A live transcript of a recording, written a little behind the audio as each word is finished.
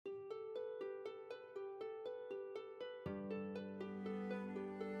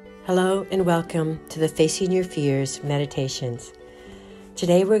Hello and welcome to the Facing Your Fears meditations.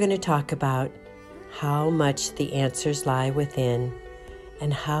 Today we're going to talk about how much the answers lie within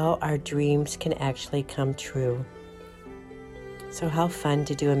and how our dreams can actually come true. So how fun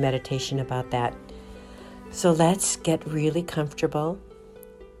to do a meditation about that. So let's get really comfortable,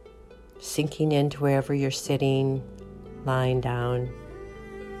 sinking into wherever you're sitting, lying down,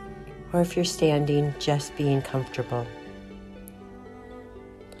 or if you're standing, just being comfortable.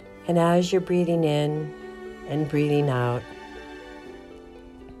 And as you're breathing in and breathing out,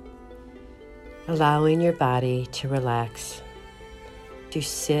 allowing your body to relax, to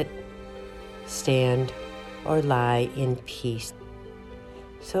sit, stand, or lie in peace.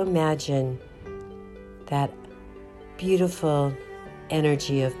 So imagine that beautiful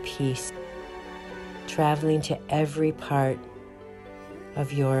energy of peace traveling to every part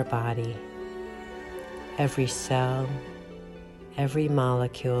of your body, every cell, every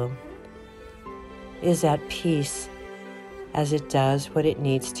molecule is at peace as it does what it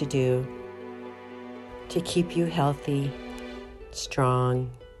needs to do to keep you healthy,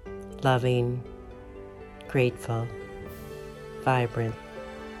 strong, loving, grateful, vibrant.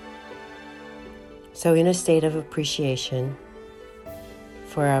 So in a state of appreciation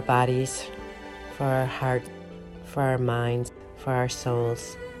for our bodies, for our heart, for our minds, for our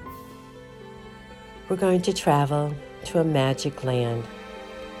souls, we're going to travel to a magic land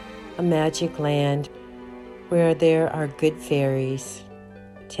where there are good fairies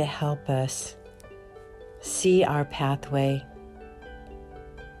to help us see our pathway,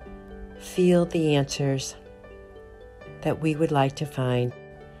 feel the answers that we would like to find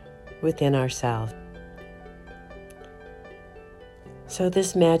within ourselves. So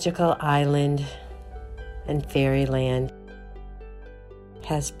this magical island and fairyland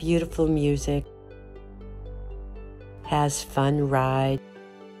has beautiful music, has fun ride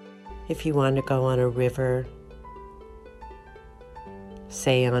if you want to go on a river,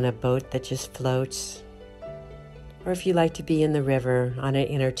 say on a boat that just floats, or if you like to be in the river on an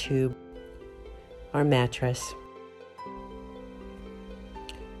inner tube or mattress.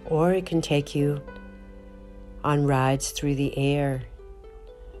 Or it can take you on rides through the air,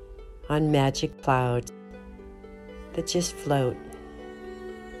 on magic clouds that just float.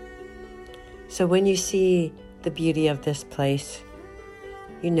 So when you see the beauty of this place,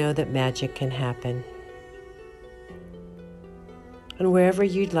 you know that magic can happen. And wherever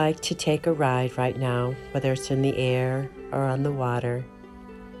you'd like to take a ride right now, whether it's in the air or on the water,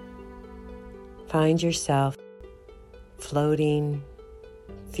 find yourself floating,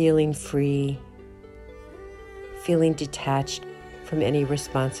 feeling free, feeling detached from any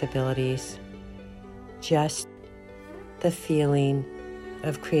responsibilities, just the feeling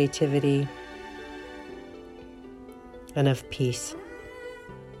of creativity and of peace.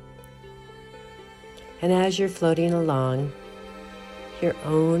 And as you're floating along, your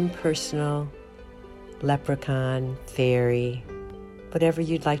own personal leprechaun, fairy, whatever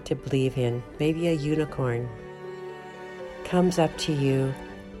you'd like to believe in, maybe a unicorn, comes up to you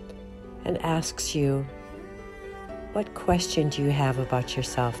and asks you, what question do you have about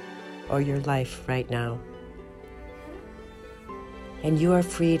yourself or your life right now? And you are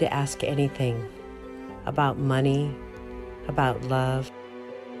free to ask anything about money, about love,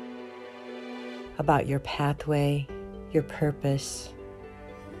 about your pathway, your purpose,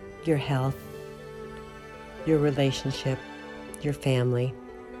 your health, your relationship, your family.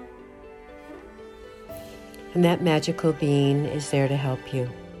 And that magical being is there to help you.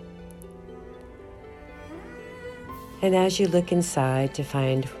 And as you look inside to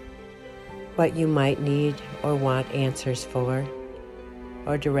find what you might need or want answers for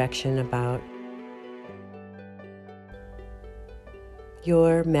or direction about,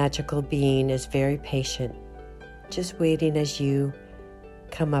 your magical being is very patient, just waiting as you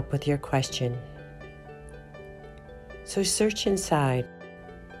come up with your question. So search inside.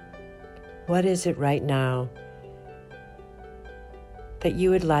 What is it right now that you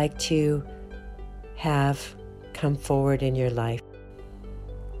would like to have come forward in your life?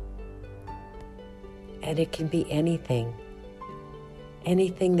 And it can be anything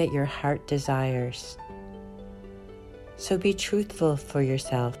that your heart desires. So be truthful for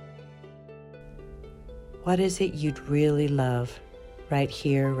yourself. What is it you'd really love right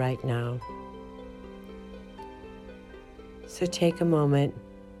here, right now? So take a moment,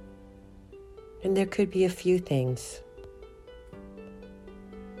 and there could be a few things.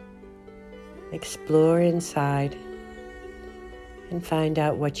 Explore inside and find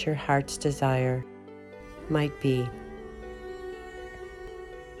out what your heart's desire might be.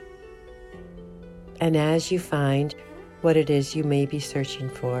 And as you find what it is you may be searching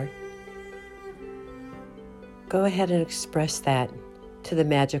for, go ahead and express that to the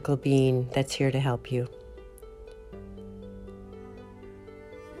magical being that's here to help you.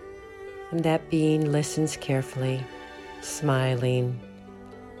 And that being listens carefully, smiling.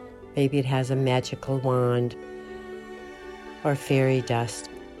 Maybe it has a magical wand or fairy dust.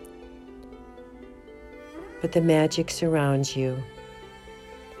 But the magic surrounds you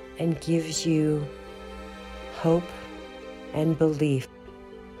and gives you hope and belief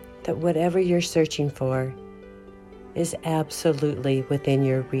that whatever you're searching for is absolutely within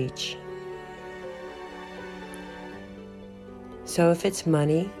your reach. So if it's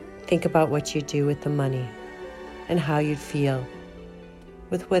money, think about what you do with the money and how you'd feel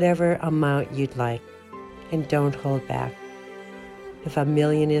with whatever amount you'd like, and don't hold back. If $1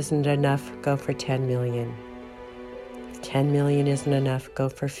 million isn't enough, go for 10 million. If 10 million isn't enough, go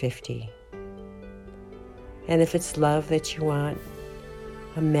for 50. And if it's love that you want,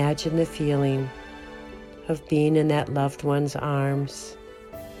 imagine the feeling of being in that loved one's arms,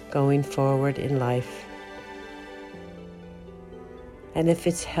 going forward in life. And if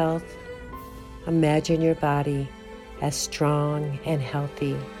it's health, imagine your body as strong and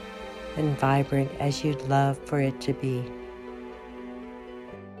healthy and vibrant as you'd love for it to be.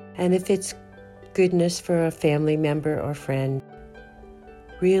 And if it's goodness for a family member or friend,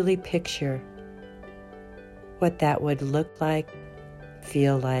 really picture what that would look like,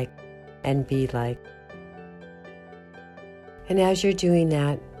 feel like, and be like. And as you're doing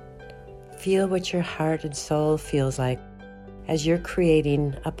that, feel what your heart and soul feels like as you're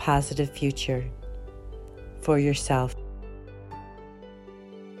creating a positive future for yourself.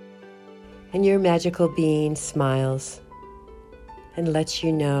 And your magical being smiles and lets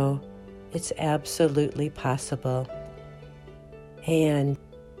you know it's absolutely possible. And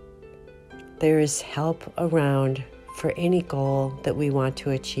there is help around for any goal that we want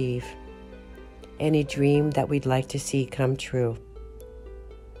to achieve, any dream that we'd like to see come true.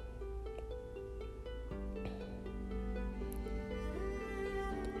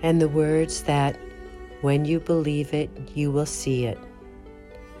 And the words that, when you believe it, you will see it.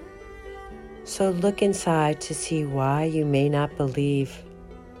 So look inside to see why you may not believe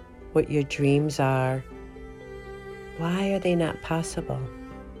what your dreams are. Why are they not possible?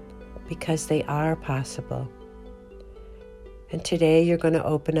 Because they are possible. And today you're going to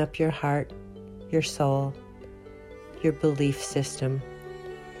open up your heart, your soul, your belief system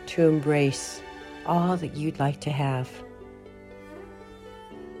to embrace all that you'd like to have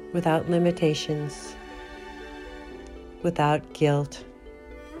without limitations, without guilt,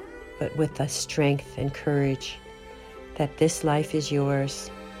 but with the strength and courage that this life is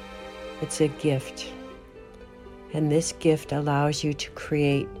yours. It's a gift. And this gift allows you to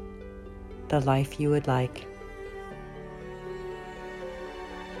create the life you would like.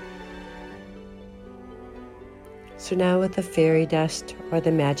 So now with the fairy dust or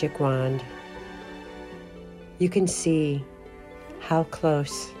the magic wand, you can see how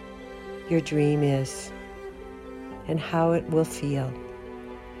close your dream is and how it will feel.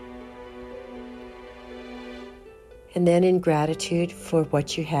 And then in gratitude for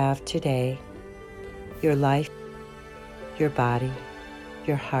what you have today, your life, your body,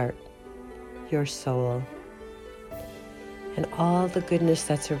 your heart, your soul, and all the goodness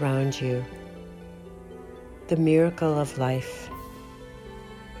that's around you, the miracle of life,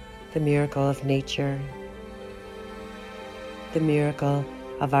 the miracle of nature, the miracle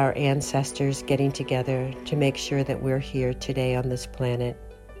of our ancestors getting together to make sure that we're here today on this planet,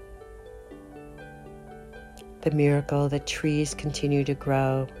 the miracle that trees continue to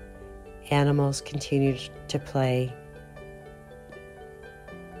grow, animals continue to play,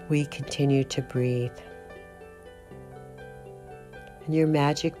 we continue to breathe. And your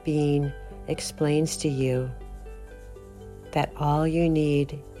magic being explains to you that all you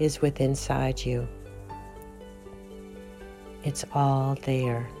need is within inside you. It's all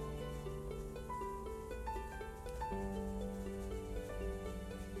there.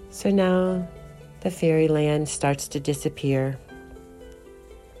 So now the fairyland starts to disappear.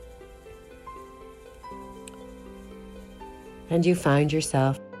 And you find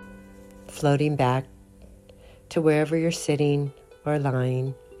yourself floating back to wherever you're sitting or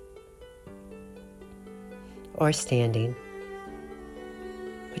lying or standing.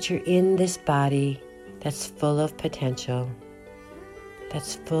 But you're in this body that's full of potential,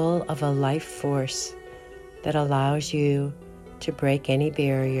 that's full of a life force that allows you to break any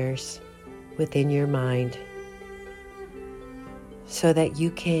barriers within your mind so that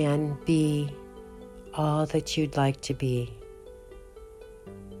you can be all that you'd like to be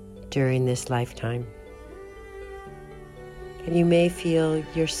during this lifetime. And you may feel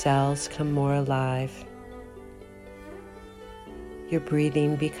your cells come more alive. Your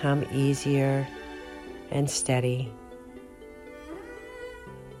breathing become easier and steady.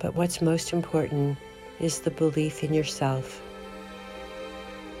 But what's most important is the belief in yourself.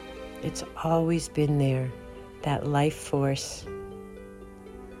 It's always been there, that life force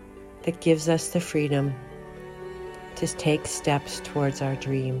that gives us the freedom to take steps towards our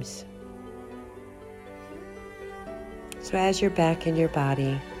dreams. So as you're back in your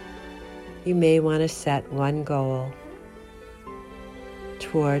body, you may want to set one goal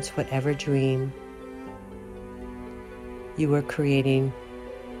towards whatever dream you were creating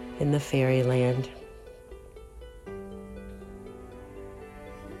in the fairyland.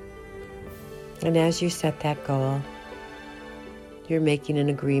 And as you set that goal, you're making an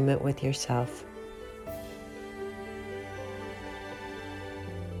agreement with yourself.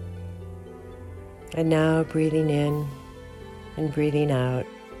 And now breathing in and breathing out.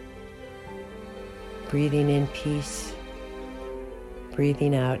 Breathing in peace.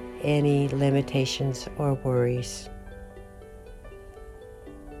 Breathing out any limitations or worries.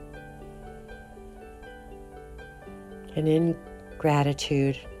 And in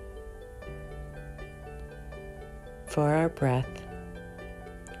gratitude for our breath,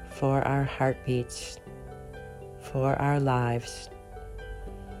 for our heartbeats, for our lives,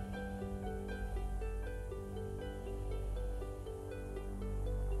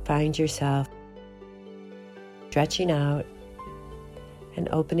 find yourself stretching out and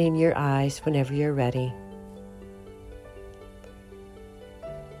opening your eyes whenever you're ready.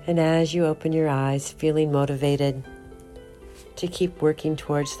 And as you open your eyes, feeling motivated to keep working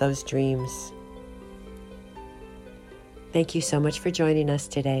towards those dreams. Thank you so much for joining us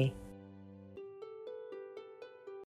today.